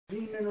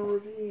ravine in a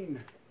ravine.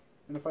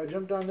 And if I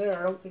jump down there,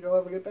 I don't think I'll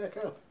ever get back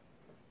up.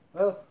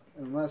 Well,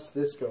 unless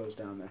this goes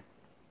down there.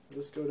 Will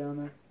this go down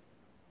there?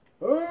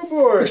 Oh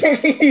boy!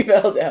 You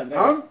fell down there.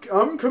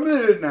 I'm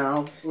committed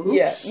now.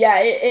 Oops. Yeah,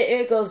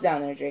 it goes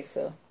down there, Jake,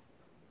 so.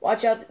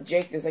 Watch out,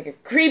 Jake, there's like a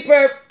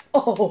creeper.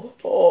 Oh,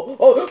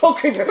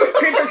 creeper.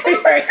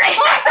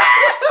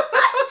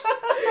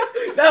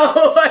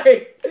 No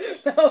way.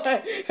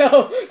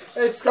 No.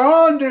 It's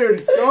gone, dude.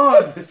 It's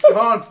gone. It's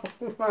gone.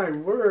 Oh my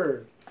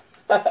word.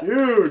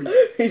 Dude.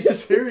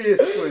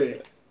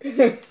 Seriously.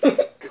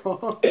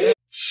 Calm down.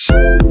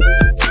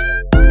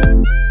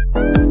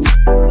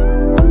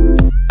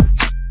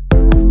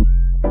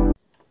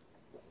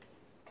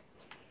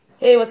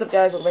 Hey, what's up,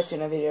 guys? Welcome back to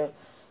another video.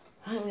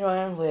 I'm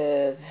Ryan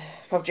with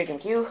Prof. Jake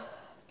MQ.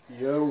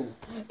 Yo.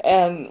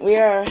 And we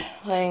are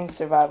playing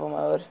survival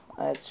mode,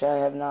 which I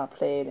have not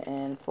played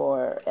in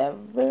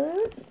forever,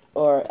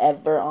 or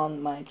ever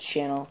on my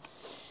channel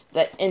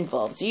that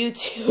involves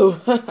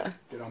YouTube.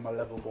 Get on my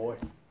level, boy.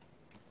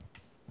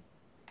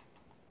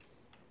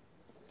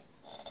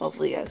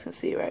 Hopefully you guys can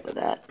see right with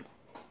that.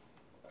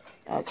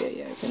 Okay,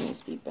 yeah, I can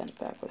just be bent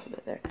backwards a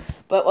bit there.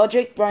 But while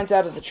Jake runs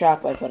out of the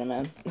trap I put him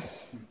in.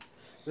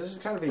 This is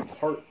kind of a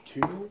part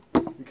 2,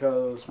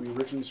 because we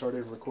originally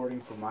started recording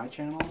for my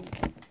channel,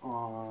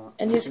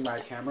 using my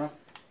camera,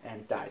 and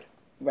it died.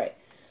 Right.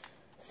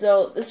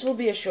 So, this will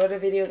be a shorter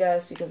video,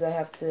 guys, because I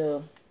have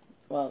to,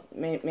 well,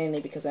 mainly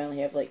because I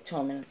only have, like,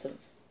 12 minutes of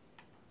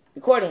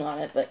recording on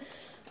it, but,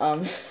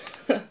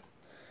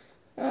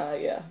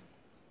 yeah.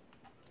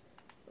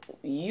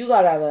 You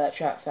got out of that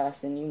trap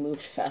fast, and you moved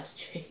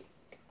fast, Jake.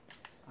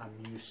 I'm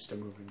used to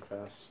moving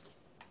fast.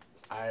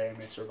 I am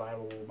a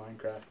survival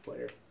Minecraft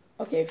player.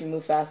 Okay, if you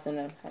move fast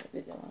enough, how did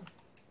it go on?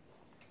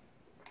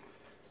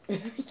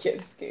 You can't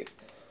escape.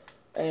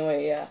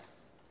 Anyway, yeah.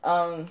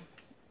 I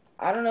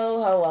don't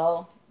know how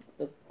well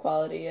the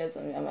quality is.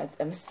 I mean,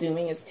 I'm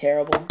assuming it's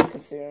terrible,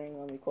 considering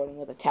I'm recording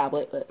with a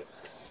tablet, but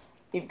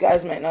you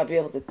guys might not be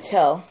able to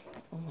tell.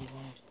 Oh my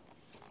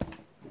god.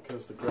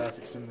 Because the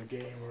graphics in the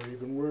game are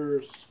even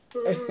worse.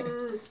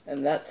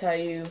 And that's how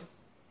you...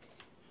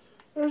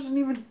 There's an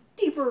even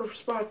deeper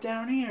spot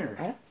down here.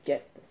 I don't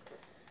get this.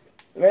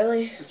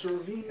 Really? It's a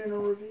ravine in a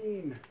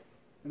ravine.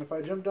 And if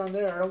I jump down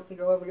there, I don't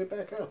think I'll ever get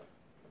back up.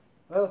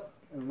 Well,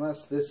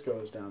 unless this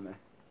goes down there.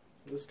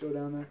 Will this go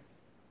down there?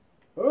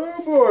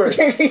 Oh boy!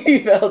 You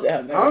fell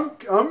down there.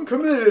 I'm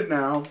committed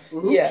now.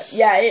 Oops.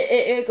 Yeah,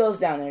 it goes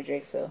down there,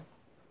 Jake, so.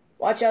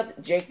 Watch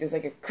out, Jake, there's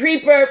like a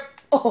creeper.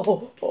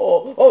 Oh,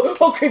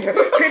 creeper.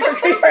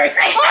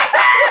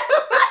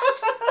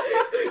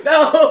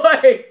 No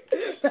way.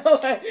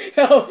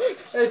 No.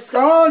 It's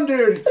gone,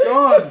 dude. It's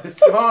gone.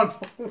 It's gone.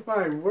 Oh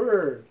my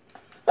word.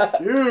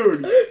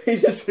 Dude.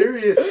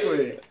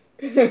 Seriously.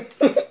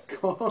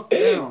 Calm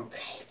down.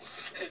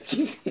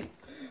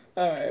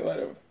 Alright,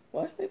 whatever.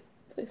 Why are they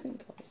placing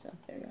cobblestone?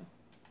 There you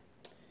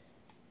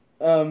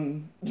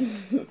go.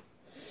 This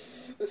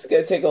is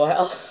gonna take a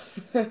while.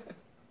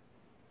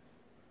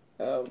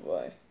 Oh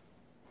boy.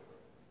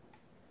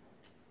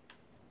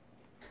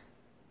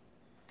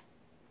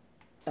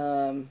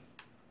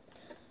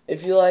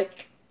 If you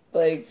like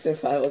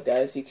survival,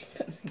 guys, you can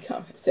put in the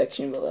comment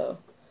section below.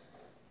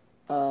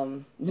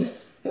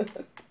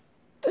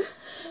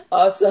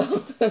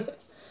 Also,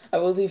 I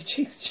will leave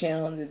Jake's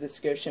channel in the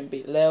description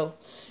below.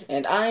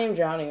 And I am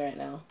drowning right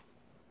now.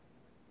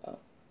 Oh,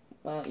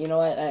 well, you know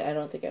what? I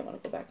don't think I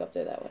want to go back up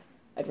there that way.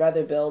 I'd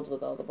rather build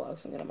with all the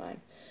blocks I'm gonna mine.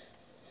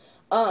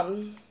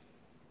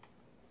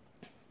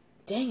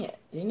 Dang it.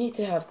 They need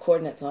to have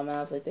coordinates on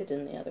maps like they did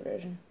in the other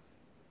version.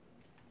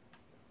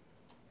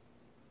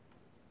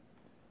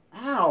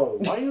 Ow!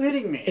 Why are you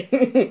hitting me?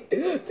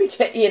 To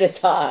get you to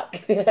talk.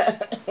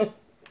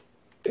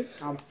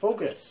 I'm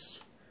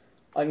focused.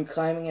 On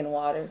climbing in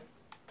water.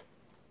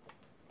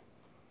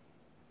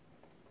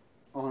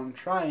 On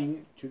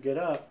trying to get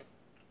up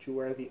to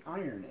where the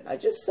iron is. I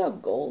just saw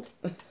gold.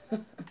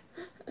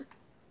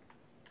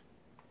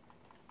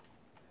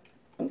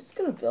 I'm just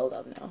gonna build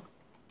up now.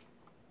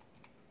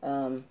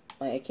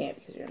 I can't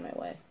because you're in my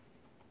way.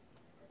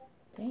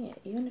 Dang it,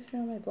 even if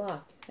you're on my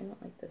block, I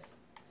don't like this.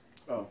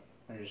 Oh,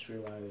 I just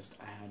realized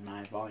I had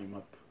my volume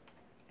up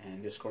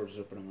and Discord is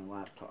open on my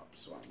laptop,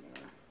 so I'm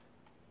gonna...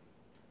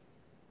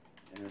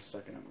 In a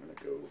second, I'm gonna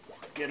go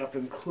get up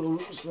and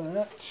close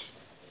that.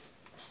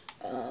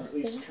 At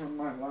least turn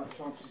my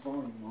laptop's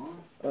volume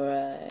off.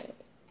 Right.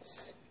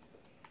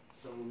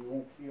 So we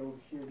won't be able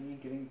to hear me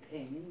getting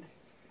pinged.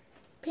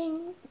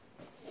 Ping.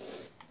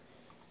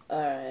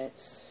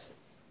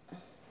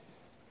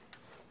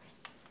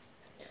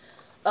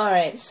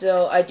 Alright,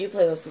 so I do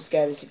play with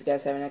subscribers if you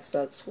guys have an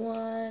Xbox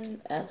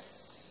One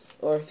S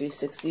or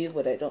 360,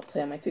 but I don't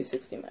play on my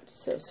 360 much,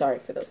 so sorry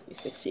for those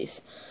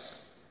 360s.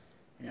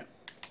 Yeah.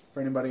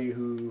 For anybody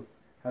who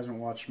hasn't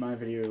watched my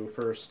video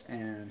first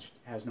and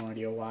has no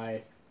idea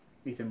why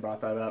Ethan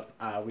brought that up,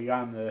 we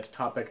got on the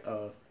topic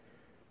of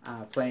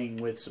playing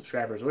with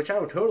subscribers, which I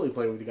would totally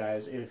play with you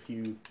guys if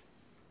you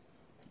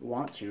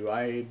want to.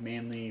 I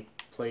mainly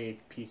play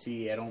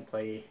PC. I don't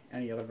play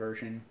any other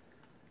version.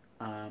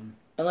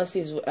 Unless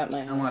he's at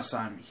my house. Unless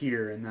I'm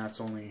here, and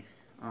that's only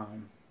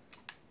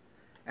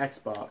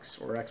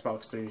Xbox or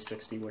Xbox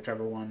 360,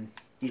 whichever one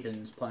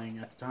Ethan's playing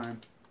at the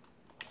time.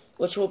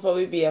 Which will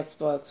probably be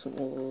Xbox.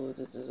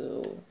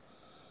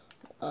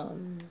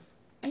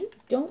 I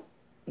don't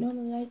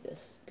normally like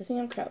this. Good thing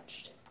I'm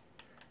crouched.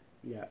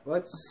 Yeah,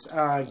 let's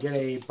get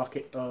a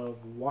bucket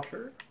of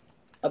water.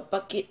 A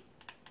bucket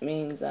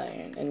means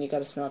iron, and you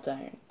gotta smelt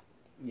iron.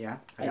 Yeah,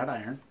 I got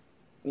iron.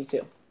 Me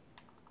too.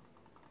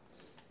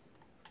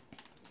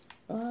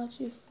 Watch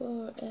you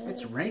forever.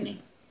 It's raining.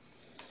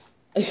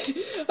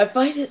 I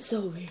find it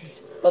so weird.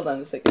 Hold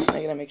on a second.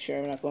 I gotta make sure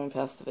I'm not going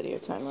past the video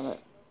time limit.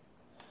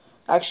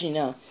 Actually,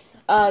 no.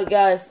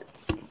 Guys.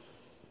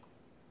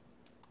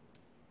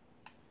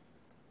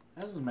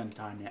 Hasn't been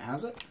time yet,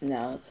 has it?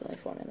 No, it's only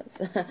 4 minutes.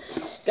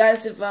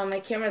 Guys, if my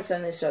camera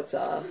suddenly shuts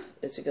off,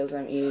 it's because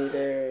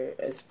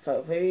it's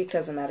probably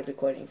because I'm out of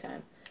recording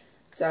time.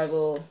 So I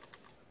will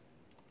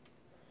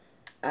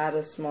add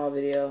a small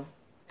video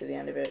to the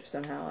end of it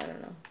somehow. I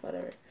don't know.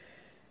 Whatever.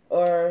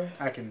 Or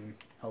I can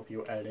help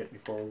you edit it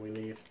before we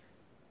leave.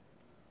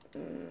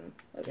 Okay.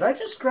 Did I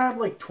just grab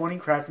like 20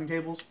 crafting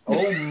tables?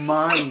 Oh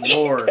my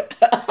lord.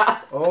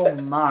 Oh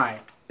my.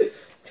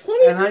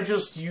 20? And I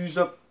just used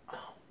up...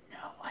 Oh no,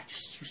 I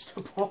just used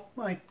up all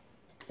my...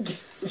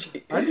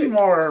 I need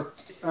more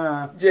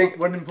Jake,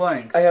 wooden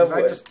planks. I have Because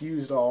I wood. just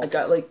used all... I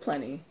got like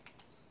plenty.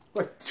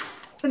 Like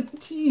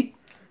 20...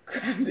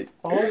 Grab it.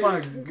 Oh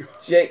my god.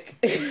 Jake.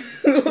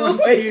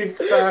 20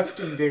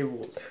 crafting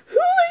tables. Who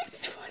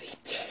makes 20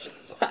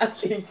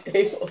 crafting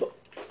tables?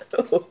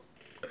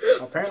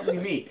 Apparently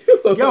me.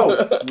 Yo,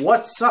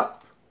 what's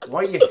up?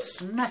 Why are you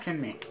smacking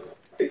me?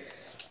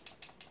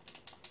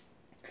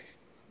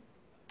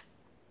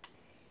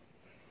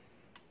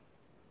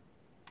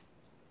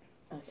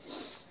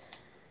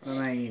 What am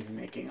I even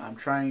making? I'm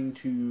trying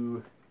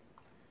to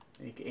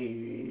make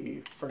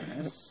a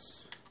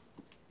furnace.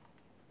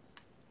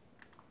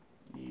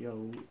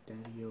 Yo, daddy,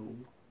 yo.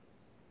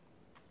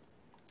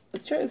 I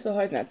was trying so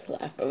hard not to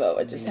laugh about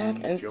what just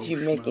happened. Joe You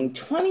Schmo. making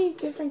 20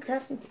 different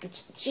crafting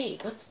tables.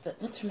 Jake,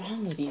 what's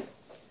wrong with you?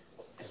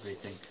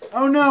 Everything.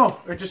 Oh no!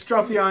 I just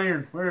dropped the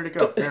iron. Where did it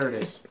go? There it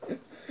is.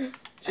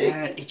 Jake.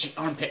 And an itchy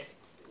armpit.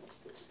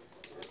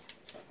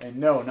 And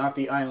no, not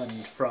the island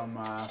from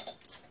How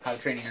to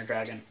Train Your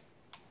Dragon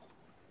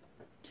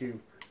 2.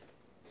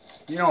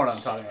 You know what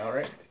I'm talking about,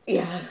 right?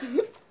 Yeah.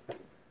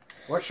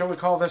 What shall we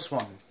call this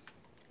one?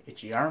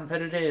 Itchy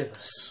armpit it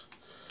is.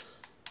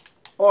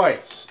 Oi!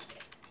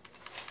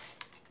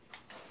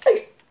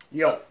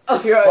 Yo,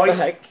 I'll be right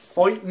back.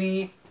 Fight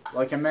me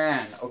like a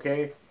man,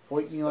 okay?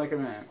 Fight me like a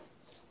man.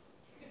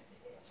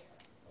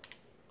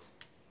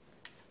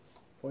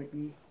 Fight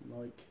me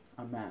like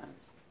a man.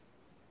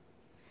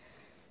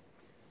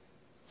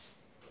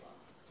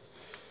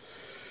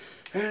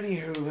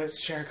 Anywho, let's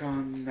check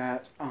on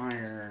that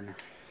iron.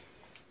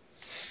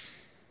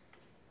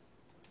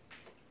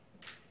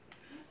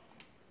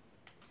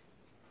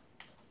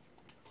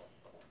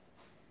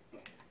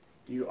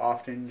 Do you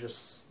often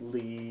just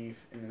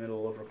leave in the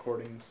middle of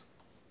recordings?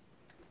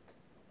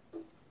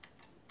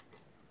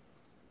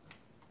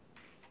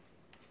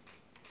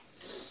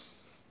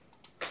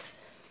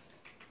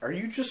 Are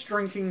you just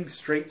drinking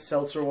straight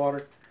seltzer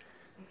water?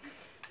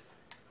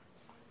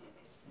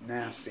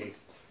 Nasty.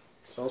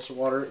 Seltzer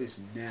water is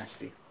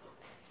nasty.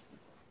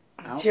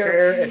 I don't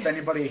care if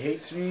anybody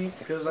hates me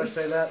because I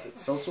say that.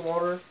 It's seltzer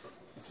water.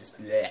 It's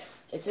just bleh.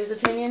 It's his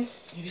opinion.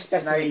 You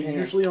respect And his I opinion.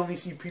 usually only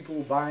see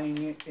people buying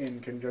it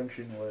in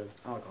conjunction with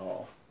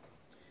alcohol.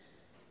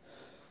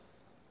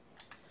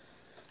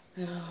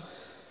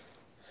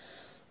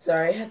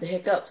 Sorry, I had the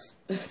hiccups.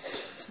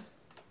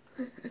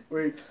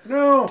 Wait,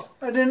 no,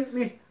 I didn't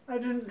mean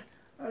to.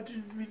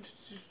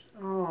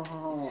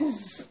 Oh.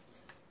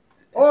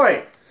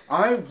 Oi!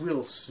 I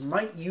will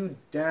smite you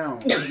down.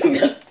 Screw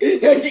you.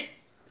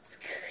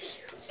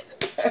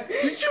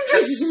 Did you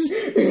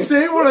just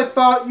say what I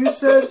thought you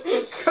said?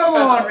 Come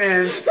on,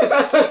 man.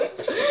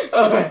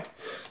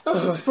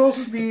 It's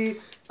supposed to be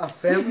a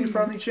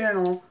family-friendly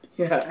channel.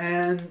 Yeah.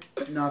 And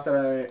not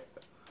that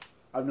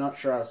I'm not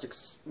sure how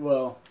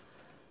well,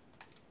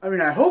 I mean,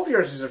 I hope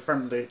yours is a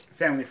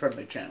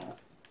family-friendly channel.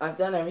 I've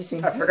done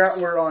everything. I forgot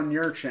we're on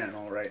your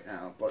channel right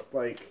now, but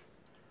like,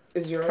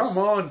 Is yours? come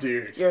on,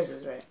 dude. Yours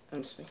is right.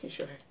 I'm just making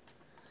sure.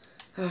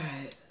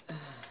 Alright.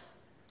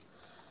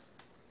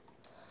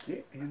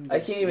 Get in I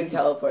can't even the-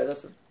 teleport.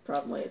 That's the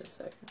problem. Wait a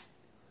second.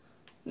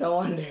 No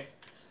wonder.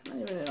 Not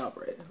even an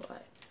operator. Why?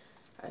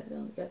 I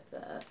don't get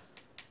that.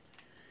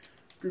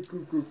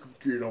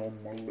 Get on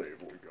my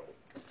level, go.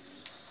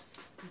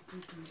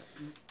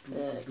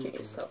 I can't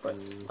use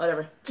teleports.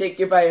 Whatever. Jake,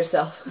 you're by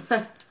yourself.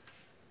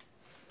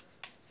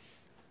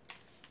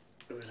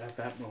 It was at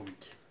that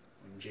moment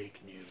when Jake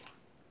knew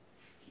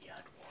he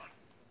had won.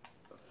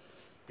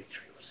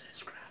 Victory was in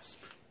his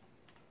grasp.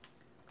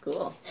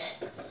 Cool.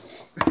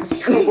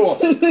 Cool.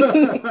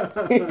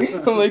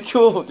 I'm like,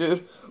 cool,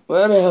 dude.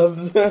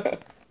 Whatevs.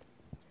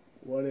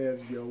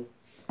 Whatevs, yo.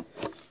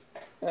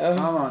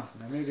 Come on,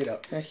 let me get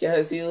up.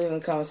 Yeah, so you leave in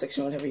the comment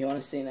section whatever you want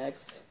to see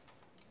next.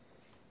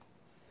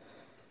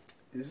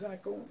 Is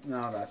that gold?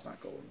 No, that's not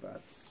gold.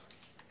 That's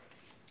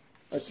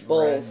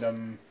Bold.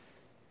 random.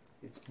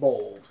 It's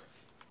bold.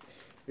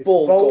 It's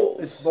Bold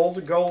gold. It's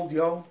bold gold,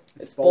 yo.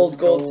 It's bold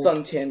gold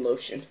suntan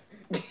lotion.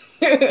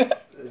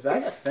 Is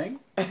that a thing?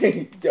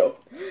 I don't.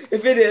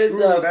 If it is,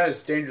 Ooh, that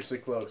is dangerously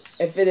close.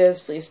 if it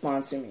is, please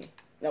sponsor me.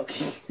 No.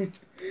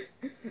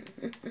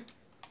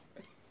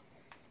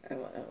 I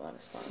want a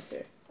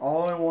sponsor.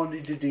 All I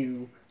wanted to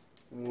do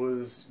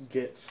was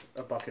get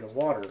a bucket of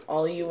water.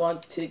 All you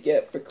want to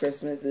get for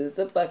Christmas is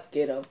a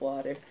bucket of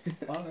water.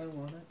 All I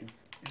wanna do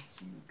is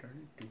see you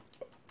turn it to.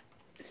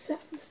 Is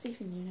that from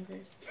Steven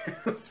Universe?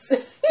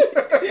 Yes.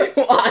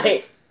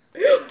 Why?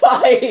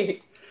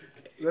 Why?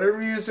 Their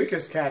music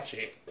is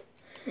catchy.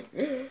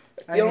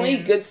 The only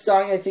good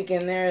song I think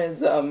in there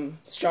is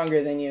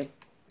 "Stronger Than You."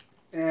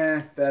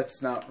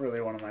 That's not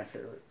really one of my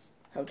favorites.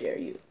 How dare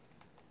you?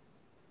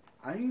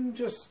 I'm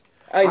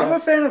know. a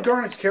fan of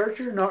Garnet's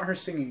character, not her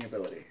singing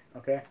ability.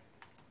 Okay.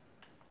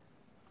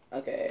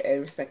 Okay, I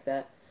respect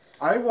that.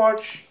 I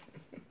watch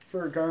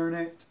for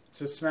Garnet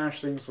to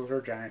smash things with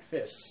her giant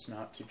fists,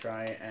 not to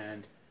try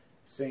and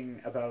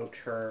sing about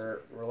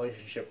her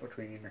relationship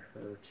between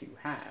her two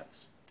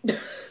halves.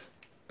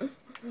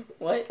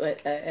 What?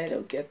 I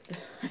don't get.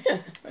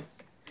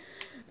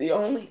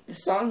 The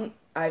song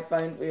I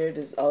find weird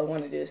is "All I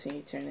Want to Do Is See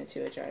You Turn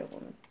Into a Giant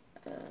Woman."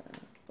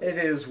 It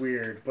is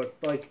weird, but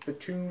like the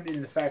tune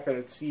and the fact that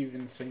it's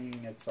Steven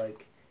singing,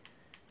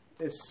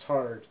 it's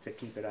hard to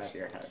keep it out of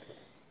your head.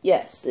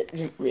 Yes,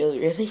 it really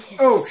is.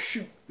 Oh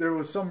shoot! There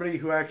was somebody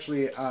who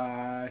actually,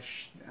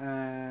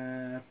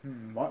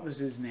 what was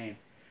his name?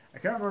 I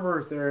can't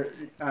remember their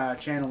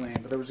channel name,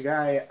 but there was a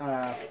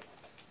guy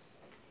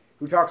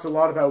who talks a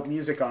lot about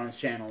music on his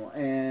channel,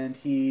 and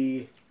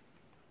he,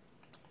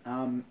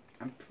 I'm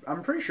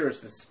pretty sure it's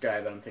this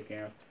guy that I'm thinking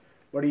of,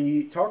 but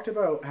he talked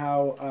about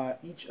how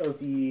each of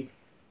the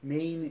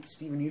main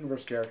Steven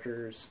Universe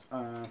characters,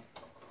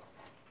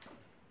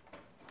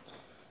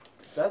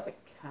 is that the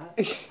cat?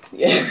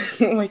 Yeah,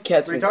 my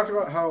cat's. So he talked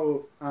about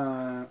how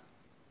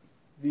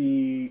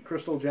the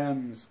Crystal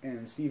Gems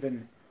and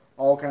Steven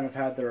all kind of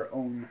had their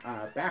own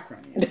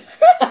background music.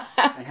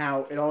 And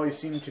how it always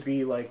seemed to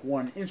be like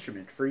one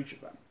instrument for each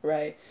of them.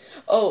 Right.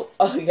 Oh,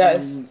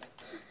 guys.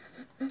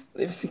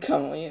 Leave a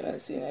comment. I'll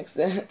see you next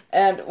time.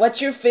 And what's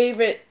your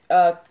favorite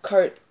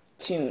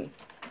cartoon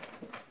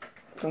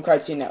from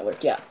Cartoon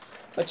Network? Yeah.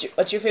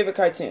 What's your favorite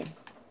cartoon?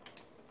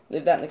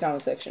 Leave that in the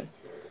comment section.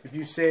 If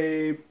you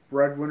say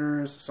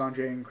Breadwinners,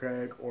 Sanjay and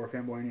Craig, or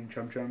Fanboy and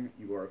Chum Chum,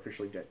 you are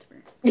officially dead to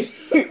me.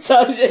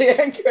 Sanjay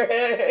and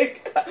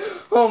Craig.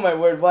 Oh my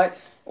word! What?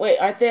 Wait,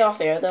 aren't they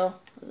off air though?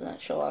 Isn't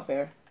that show off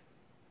air?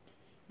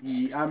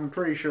 Yeah, I'm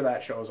pretty sure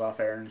that show is off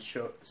air, and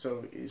so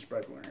is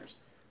Breadwinners.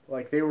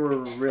 Like, they were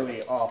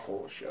really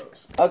awful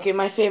shows. Okay,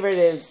 my favorite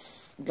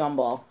is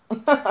Gumball.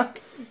 I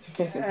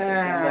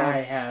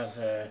have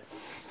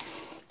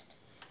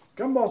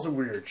Gumball's a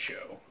weird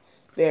show.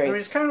 Very. I mean,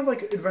 it's kind of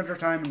like Adventure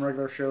Time and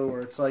regular show,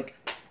 where it's like,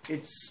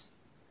 it's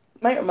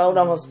my remote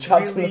almost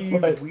dropped really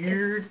on the floor.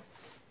 Weird,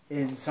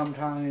 and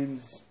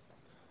sometimes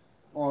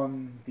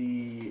on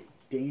the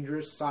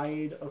dangerous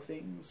side of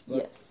things. But,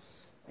 yes.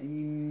 I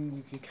mean,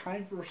 you can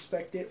kind of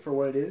respect it for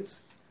what it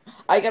is.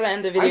 I gotta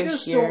end the video here. I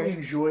just don't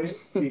enjoy it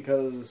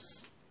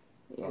because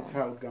of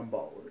how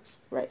Gumball works.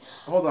 Right.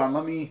 Hold on,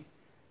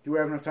 do we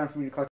have enough time for me to collect